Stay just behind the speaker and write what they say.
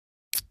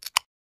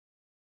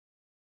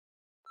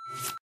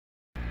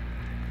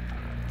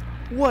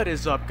What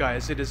is up,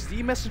 guys? It is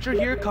the Messenger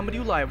here, coming to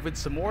you live with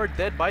some more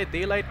Dead by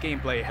Daylight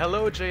gameplay.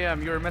 Hello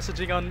JM, you're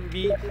messaging on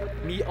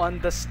me on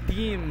the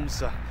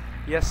Steams.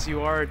 Yes,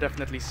 you are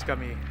definitely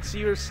scummy. See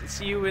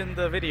you in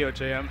the video,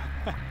 JM.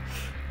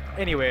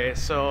 Anyway,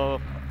 so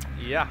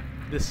yeah,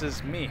 this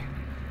is me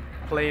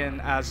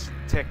playing as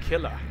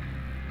Tequila.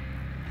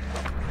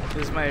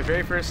 This is my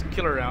very first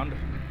killer round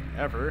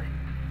ever.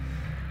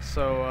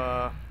 So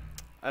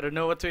I don't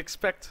know what to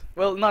expect.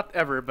 Well, not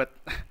ever, but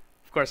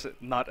of course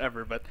not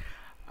ever, but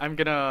I'm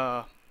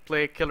gonna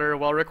play killer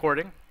while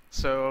recording,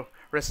 so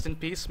rest in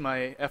peace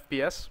my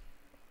FPS.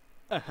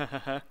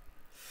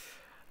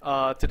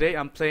 Today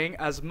I'm playing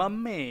as my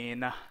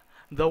main,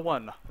 the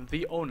one,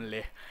 the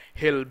only,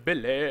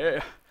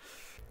 Hillbilly.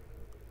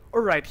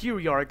 Alright, here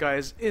we are,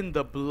 guys, in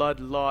the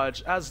Blood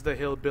Lodge as the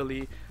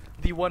Hillbilly,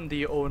 the one,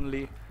 the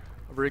only.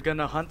 We're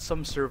gonna hunt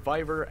some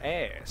survivor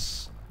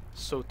ass.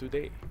 So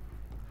today,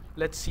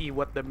 let's see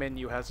what the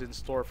menu has in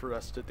store for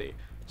us today.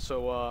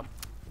 So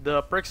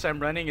the perks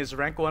I'm running is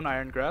rank 1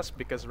 Iron Grasp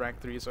because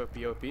rank 3 is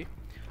OP.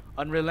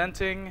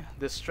 Unrelenting,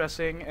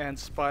 Distressing, and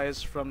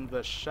Spies from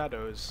the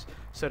Shadows,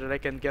 so that I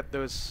can get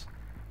those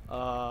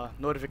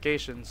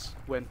notifications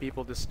when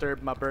people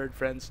disturb my bird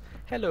friends.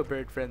 Hello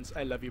bird friends,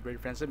 I love you bird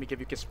friends. Let me give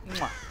you a kiss.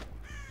 Mwah.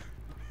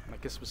 My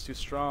kiss was too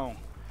strong.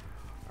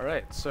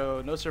 Alright,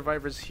 so no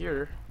survivors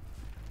here.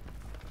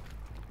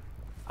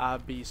 I'll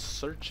be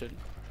searching.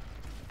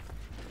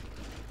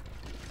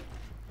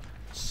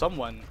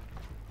 Someone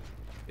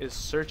is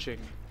searching.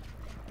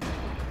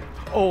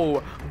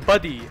 Oh,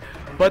 buddy,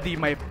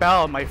 my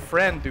pal, my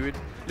friend, dude.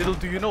 Little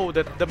do you know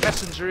that the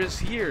messenger is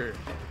here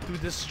to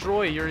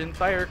destroy your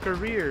entire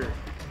career.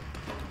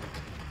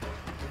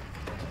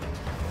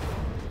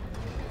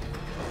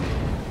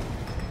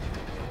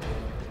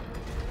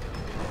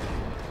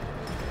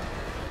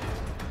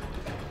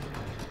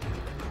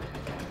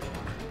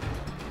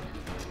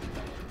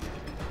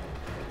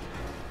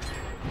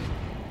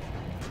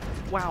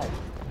 Wow.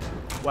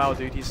 Wow,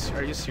 dude,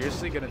 are you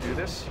seriously gonna do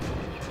this?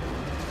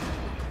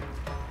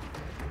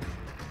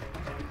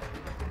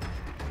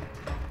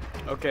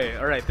 Okay,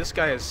 alright, this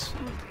guy is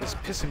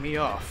pissing me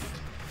off.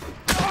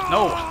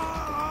 No!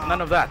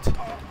 None of that.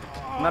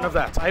 None of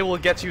that. I will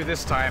get you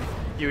this time,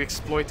 you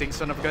exploiting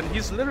son of a gun.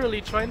 He's literally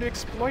trying to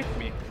exploit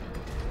me.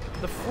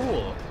 The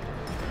fool.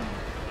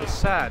 The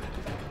sad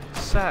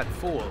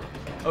fool.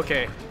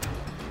 Okay.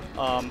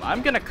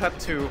 I'm gonna cut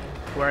to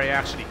where I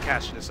actually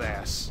catch this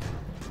ass.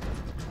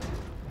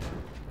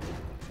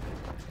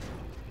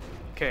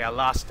 Okay, I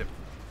lost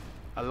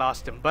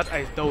him, but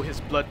I know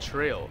his blood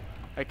trail.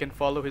 I can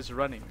follow his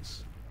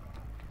runnings.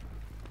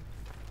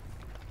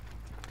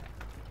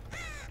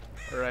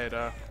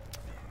 Alright,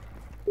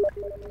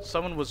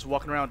 someone was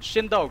walking around.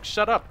 Shindog,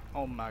 shut up!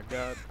 Oh my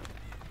god.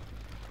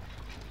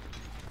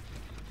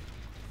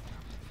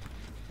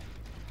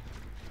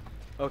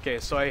 Okay,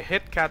 so I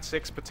hit Cat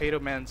 6,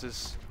 Potatoman's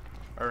is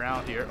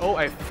around here. Oh,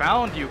 I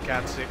found you,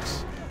 Cat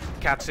 6.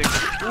 Cat 6.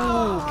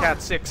 Ooh,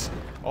 Cat 6.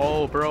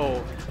 Oh,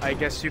 bro, I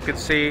guess you could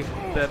say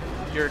that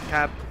your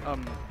cat,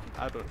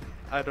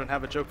 I don't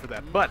have a joke for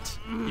that, but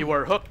you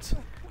are hooked.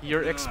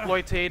 Your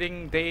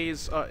exploiting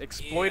days are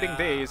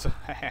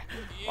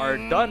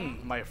done,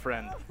 my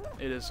friend.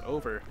 It is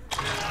over.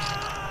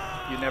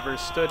 You never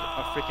stood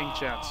a freaking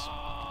chance.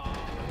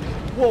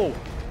 Whoa,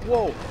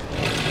 whoa.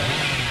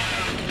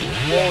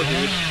 Whoa,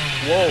 dude.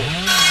 Whoa.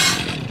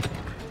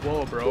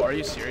 Whoa, bro, are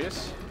you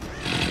serious?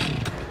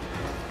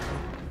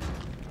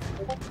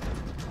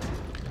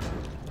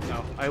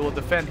 No, I will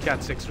defend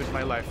Cat 6 with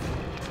my life,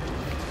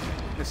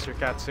 Mr.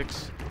 Cat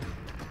 6.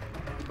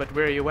 But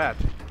where are you at?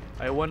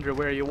 I wonder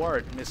where you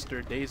are,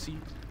 Mr. Daisy,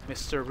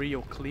 Mr.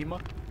 Rio Klima.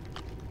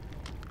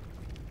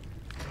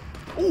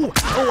 Oh,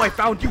 I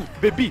found you,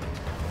 baby!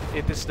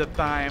 It is the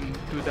time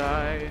to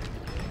die.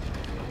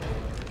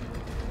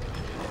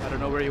 I don't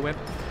know where you went.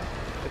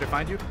 Did I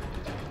find you?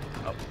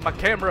 Oh, my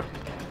camera.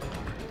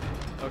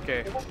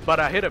 Okay,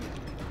 but I hit him.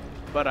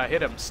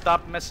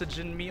 Stop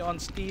messaging me on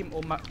Steam.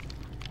 Oh my.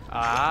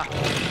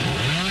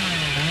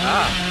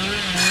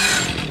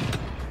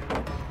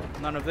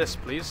 None of this,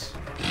 please.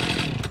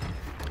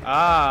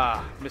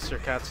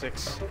 Mr. Cat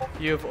 6,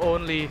 you've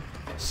only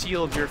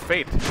sealed your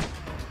fate.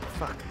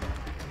 Fuck.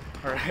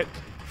 Alright.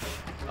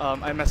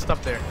 I messed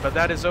up there, but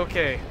that is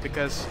okay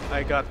because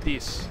I got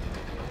these.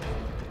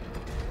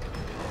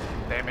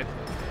 Damn it.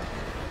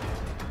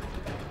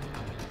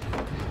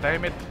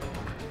 Damn it.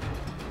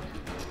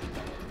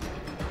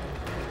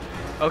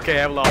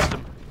 Okay, I've lost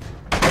him.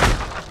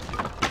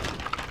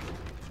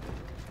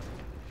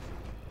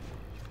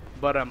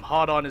 But I'm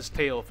hot on his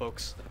tail,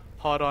 folks.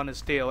 Hot on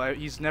his tail.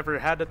 He's never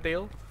had a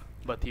tail,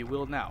 but he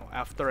will now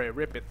after I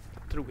rip it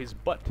through his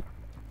butt.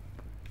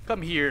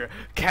 Come here,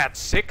 Cat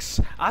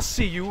 6. I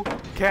see you,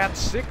 Cat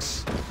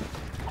 6.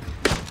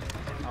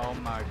 Oh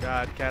my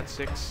god, Cat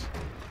 6.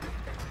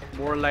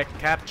 More like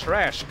cat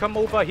trash. Come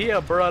over here,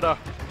 brother.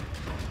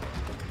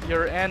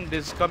 Your end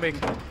is coming.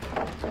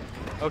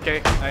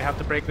 Okay, I have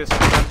to break this.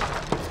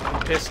 I'm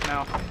pissed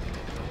now.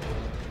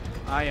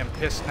 I am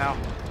pissed now.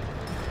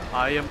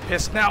 I am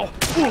pissed now.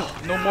 Ooh,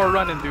 no more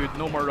running, dude.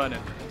 No more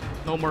running.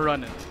 No more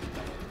running.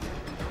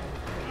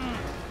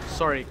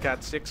 Sorry,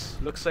 cat 6.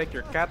 Looks like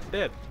your cat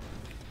dead.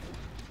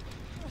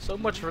 So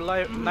much for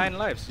 9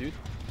 lives, dude.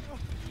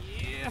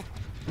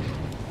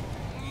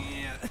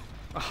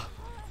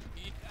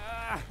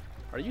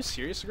 Are you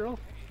serious, girl?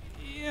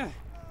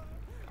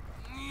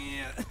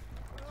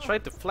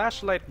 Tried to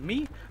flashlight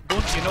me?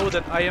 Don't you know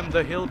that I am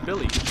the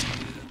hillbilly?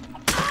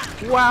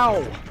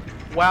 Wow!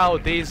 Wow,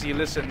 Daisy,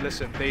 listen,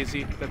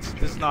 Daisy. This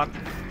is not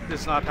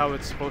how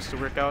it's supposed to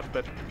work out,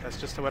 but that's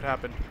just what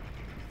happened.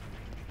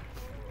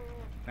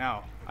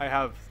 Now, I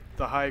have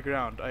the high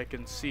ground. I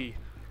can see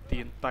the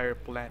entire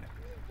planet.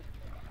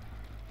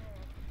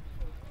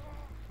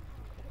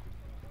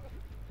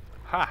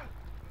 Ha!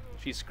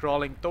 She's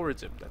crawling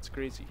towards him. That's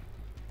crazy.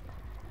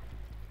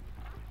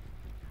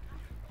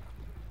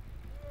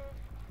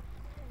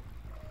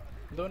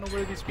 Don't know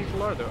where these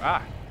people are though.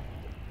 Ah!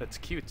 That's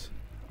cute.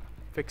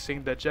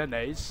 Fixing the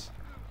Genes.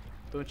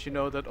 Don't you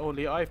know that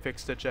only I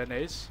fix the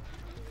Genes?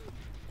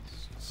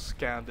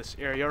 Scan this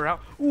area around.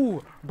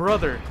 Ooh!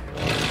 Brother!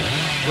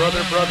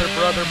 Brother.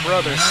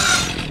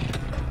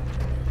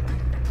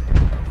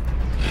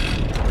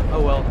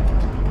 Oh well.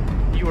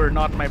 You are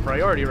not my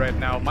priority right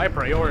now. My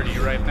priority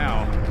right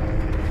now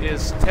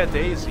is Ted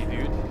Daisy,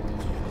 dude.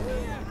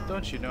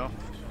 Don't you know?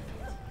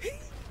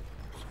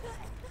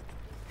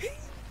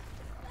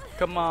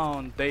 Come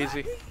on,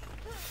 Daisy.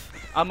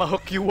 I'ma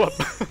hook you up.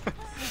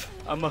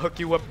 I'ma hook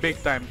you up big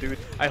time, dude.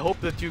 I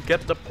hope that you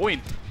get the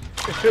point.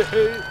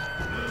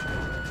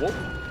 Whoa,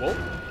 whoa.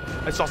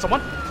 I saw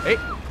someone. Hey.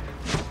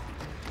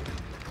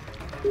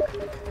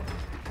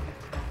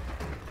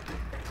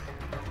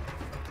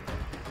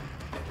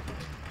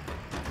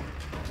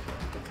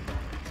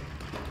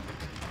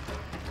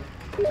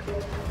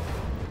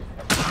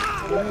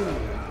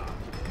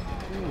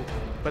 Ooh.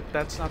 But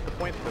that's not the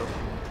point though.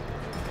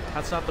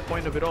 That's not the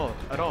point of it all,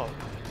 at all.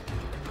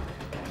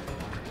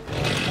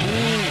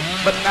 Ooh.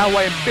 But now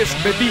I am pissed,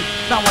 baby.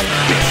 Now I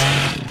am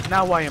pissed.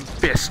 Now I am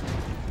pissed.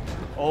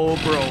 Oh,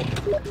 bro.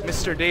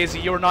 Mr. Daisy,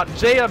 you're not.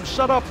 JM,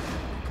 shut up.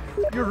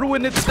 You're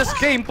ruining this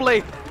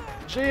gameplay.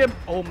 JM.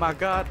 Oh my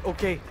god.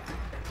 Okay.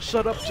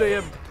 Shut up,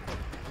 JM.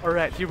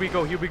 Alright, here we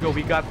go. Here we go.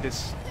 We got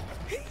this.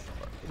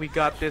 We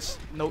got this.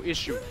 No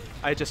issue.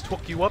 I just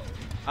hook you up.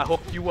 I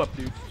hooked you up,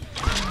 dude.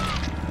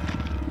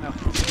 Now,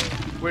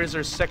 where's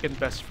our second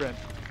best friend?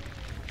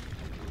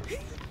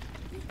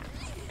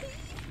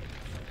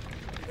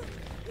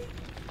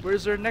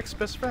 Where's our next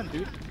best friend,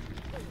 dude?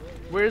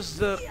 Where's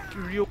the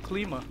Rio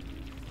Klima?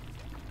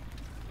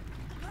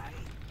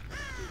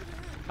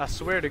 I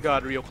swear to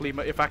God, Rio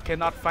Klima, if I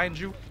cannot find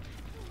you,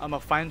 I'ma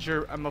find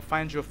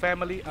your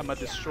family. I'ma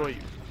destroy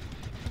you.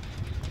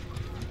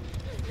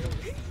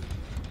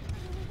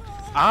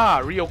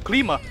 Ah, Rio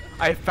Klima,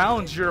 I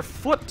found your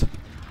foot.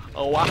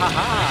 Oh,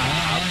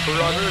 wahaha,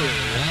 brother.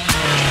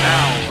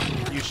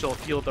 Now you shall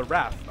feel the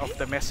wrath of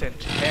the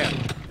messenger.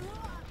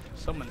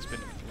 Someone's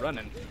been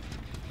running.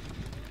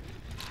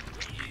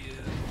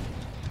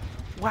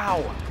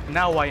 Wow,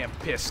 now I am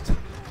pissed.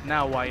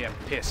 Now I am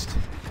pissed.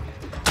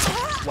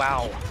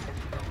 Wow.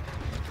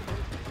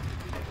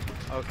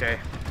 Okay,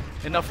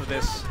 enough of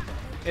this.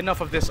 Enough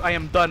of this. I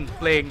am done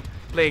playing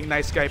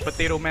nice guy.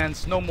 Potato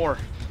Mans, no more.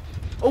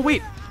 Oh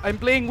wait, I'm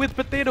playing with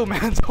Potato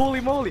Mans.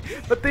 Holy moly,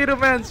 Potato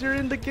Mans, you're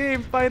in the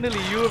game. Finally,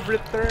 you have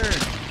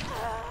returned.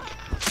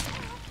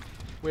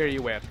 Where are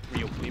you at,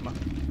 Rio Klima?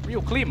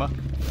 Rio Klima?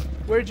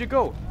 Where'd you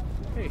go?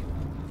 Hey.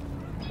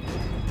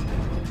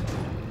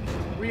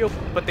 Real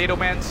Potato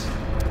Mans.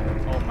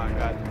 Oh my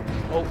god.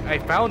 Oh, I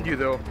found you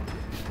though.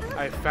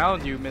 I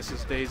found you,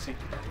 Mrs. Daisy.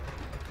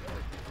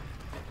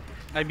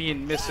 I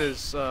mean,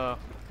 Mrs.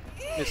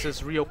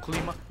 Rio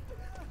Klima.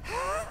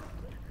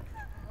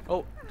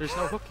 Oh, there's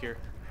no hook here.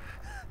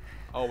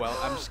 Oh well,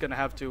 I'm just gonna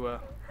have to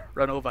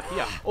run over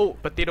here. Oh,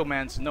 Potato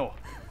Mans, no.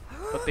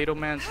 Potato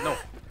Mans, no.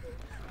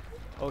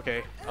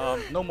 Okay,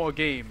 no more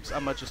games.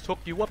 I'ma just hook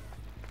you up.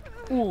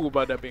 Ooh,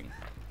 bada bing.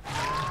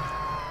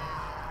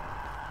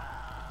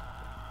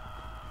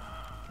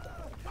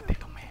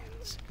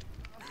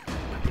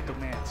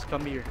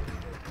 Come here.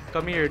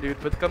 Come here,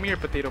 dude. But come here,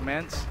 Potato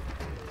Mans.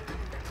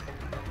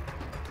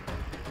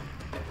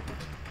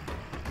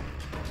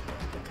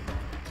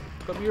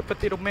 Come here,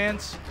 Potato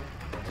Mans.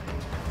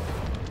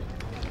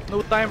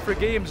 No time for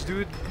games,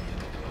 dude.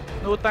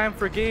 No time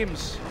for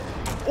games.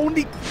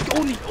 Only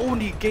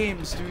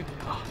games, dude.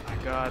 Oh my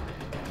god.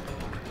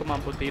 Come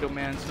on, Potato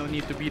Mans. No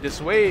need to be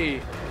this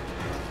way.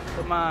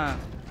 Come on.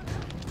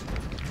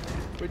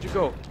 Where'd you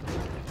go?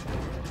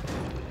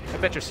 I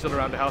bet you're still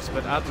around the house,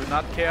 but I do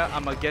not care.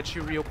 I'ma get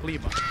you, Rio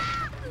Klima.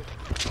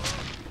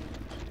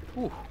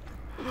 Ooh.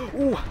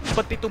 Ooh,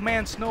 Potato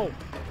Mans, no.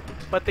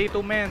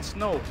 Potato Mans,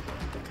 no.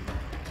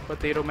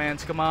 Potato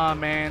Mans, come on,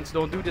 Mans.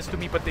 Don't do this to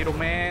me, Potato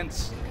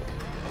Mans.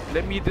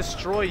 Let me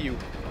destroy you.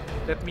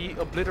 Let me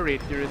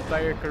obliterate your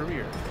entire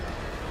career.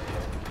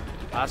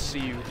 I see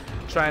you.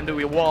 Trying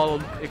to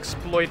wall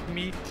exploit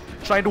me.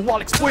 Trying to wall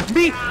exploit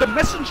me, the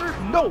messenger?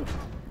 No.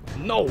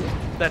 No.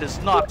 That is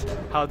not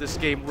how this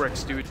game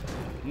works, dude.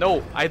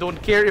 No, I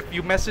don't care if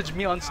you message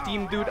me on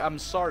Steam, dude. I'm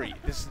sorry.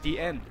 This is the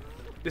end.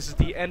 This is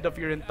the end of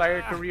your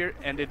entire career,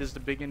 and it is the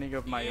beginning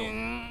of my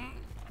own.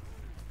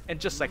 And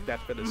just like that,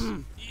 fellas.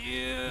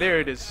 There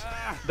it is.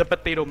 The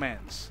Potato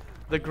Mans.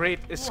 The great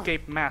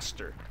escape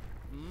master.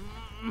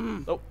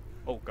 Oh.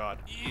 Oh, God.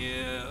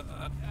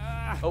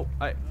 Oh,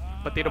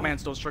 Potato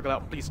Mans, don't struggle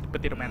out. Please,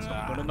 Potato Mans,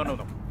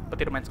 no.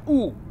 Potato Mans.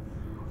 Ooh.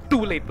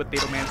 Too late,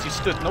 Potato Mans. You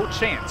stood no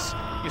chance.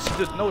 You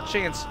stood no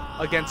chance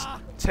against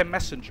Tim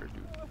Messenger,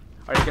 dude.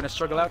 Are you gonna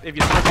struggle out? If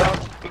you struggle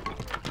out,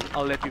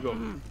 I'll let you go.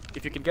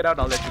 If you can get out,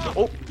 I'll let you go.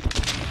 Oh!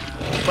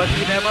 But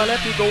you never let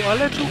me go. I'll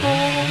let you go.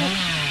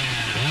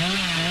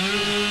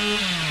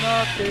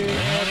 Nothing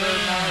ever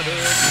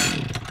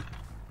mattered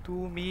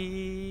to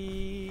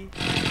me.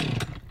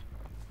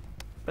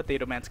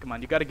 Potato Mans, come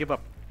on. You gotta give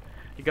up.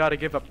 You gotta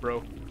give up,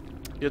 bro.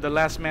 You're the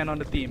last man on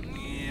the team.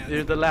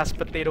 You're the last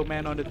potato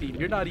man on the team.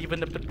 You're not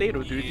even a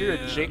potato, dude. You're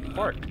a Jake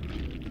Park.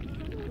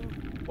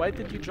 Why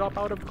did you drop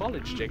out of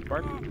college, Jake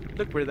Park?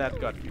 Look where that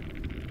got you.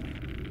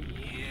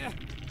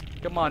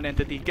 Come on,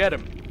 Entity, get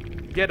him.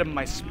 Get him,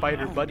 my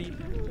spider buddy.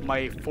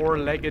 My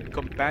four-legged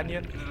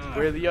companion.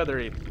 Where are the other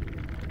 8?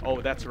 Oh,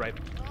 that's right.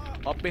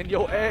 Up in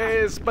your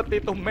ass,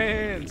 Potato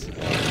Mans. Woo!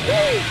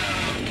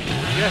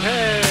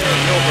 Yeah!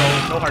 No,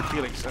 bro. No hard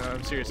feelings.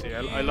 Seriously,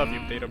 I love you,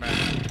 Potato Man.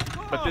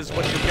 But this is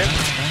what you get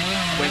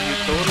when you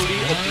totally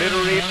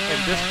obliterate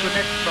and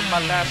disconnect from my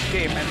last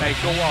game and I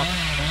go off.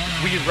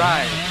 We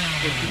ride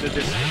into the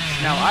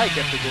distance. Now I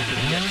get to go to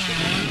the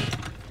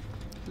exit.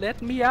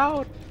 Let me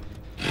out.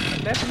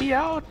 Let me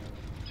out.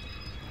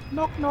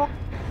 Knock, knock.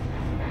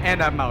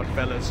 And I'm out,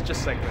 fellas.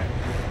 Just like that.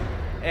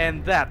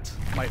 And that,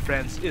 my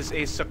friends, is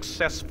a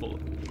successful,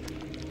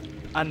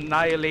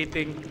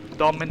 annihilating,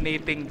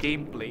 dominating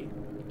gameplay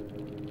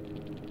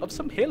of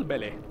some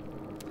Hillbilly.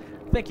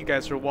 Thank you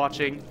guys for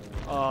watching.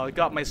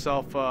 Got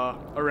myself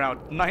around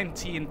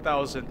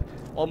 19,000,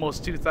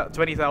 almost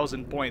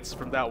 20,000 points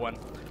from that one.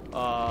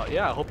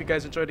 Yeah, I hope you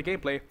guys enjoyed the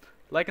gameplay.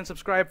 Like and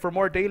subscribe for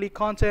more daily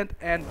content,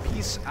 and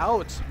peace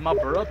out, my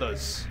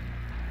brothers.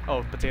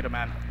 Oh, Potato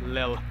Man.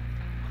 Lil.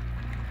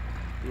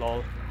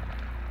 Lol.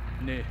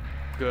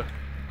 Nigga.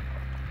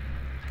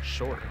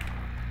 Sure.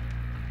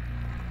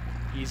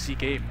 Easy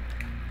game.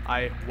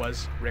 I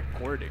was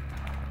recording.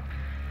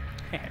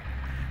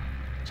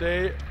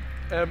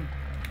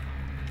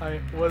 I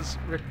was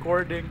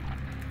recording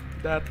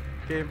that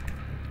game.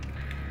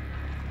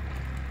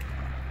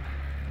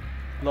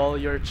 Lol,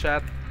 your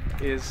chat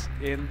is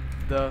in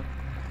the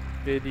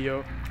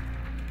video.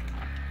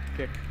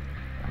 Kick.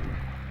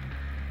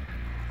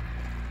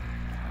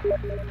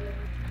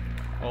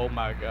 Oh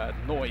my god,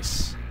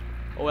 noise.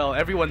 Well,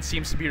 everyone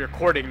seems to be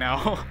recording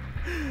now.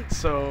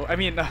 So, I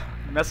mean,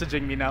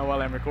 messaging me now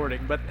while I'm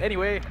recording. But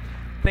anyway,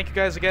 thank you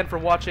guys again for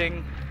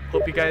watching.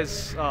 Hope you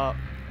guys, hope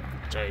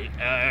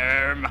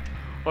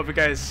you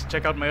guys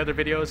check out my other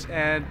videos,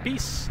 and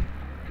peace.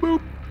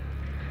 Boop.